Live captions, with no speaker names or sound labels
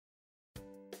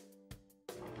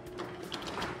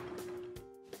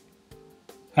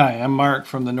Hi, I'm Mark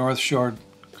from the North Shore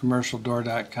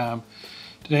CommercialDoor.com.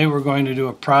 Today we're going to do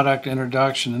a product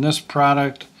introduction, and this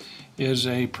product is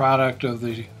a product of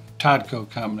the TODCO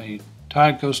company.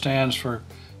 TODCO stands for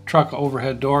Truck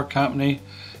Overhead Door Company.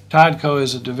 TODCO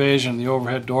is a division of the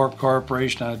Overhead Door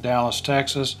Corporation out of Dallas,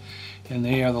 Texas, and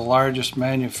they are the largest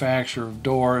manufacturer of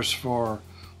doors for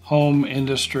home,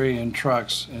 industry, and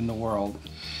trucks in the world.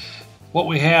 What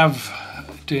we have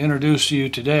to introduce to you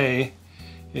today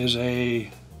is a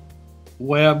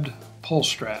webbed pull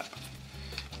strap,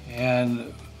 and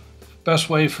the best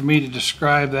way for me to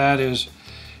describe that is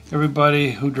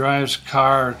everybody who drives a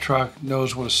car or truck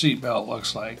knows what a seat belt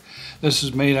looks like. This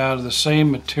is made out of the same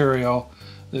material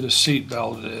that a seat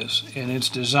belt is, and it's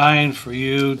designed for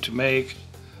you to make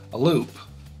a loop,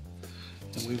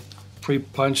 and we've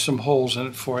pre-punched some holes in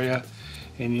it for you,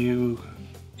 and you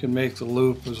can make the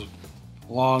loop as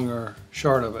long or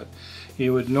short of it.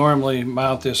 You would normally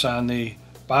mount this on the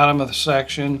bottom of the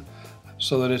section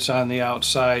so that it's on the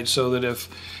outside, so that if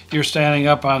you're standing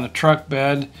up on the truck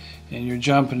bed and you're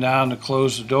jumping down to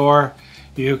close the door,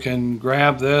 you can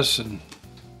grab this and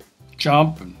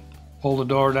jump and pull the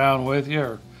door down with you,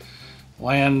 or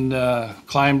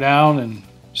climb down and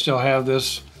still have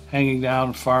this hanging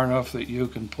down far enough that you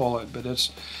can pull it. But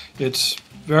it's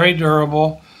very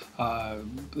durable.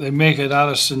 They make it out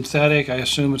of synthetic. I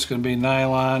assume it's going to be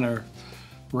nylon or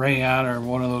rayon or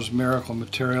one of those miracle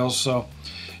materials, so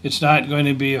it's not going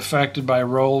to be affected by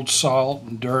rolled salt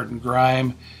and dirt and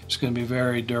grime. It's going to be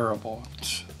very durable.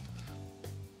 If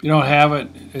you don't have it,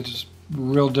 it's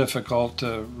real difficult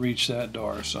to reach that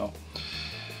door. So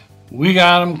we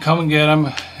got them. Come and get them.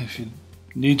 If you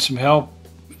need some help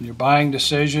in your buying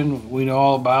decision, we know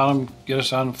all about them. Get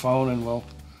us on the phone and we'll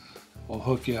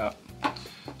hook you up.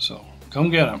 So come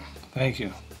get them. Thank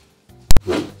you.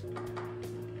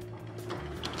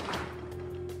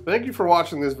 Thank you for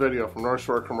watching this video from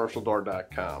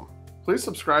NorthShoreCommercialDoor.com. Please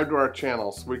subscribe to our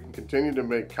channel so we can continue to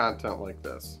make content like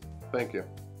this. Thank you.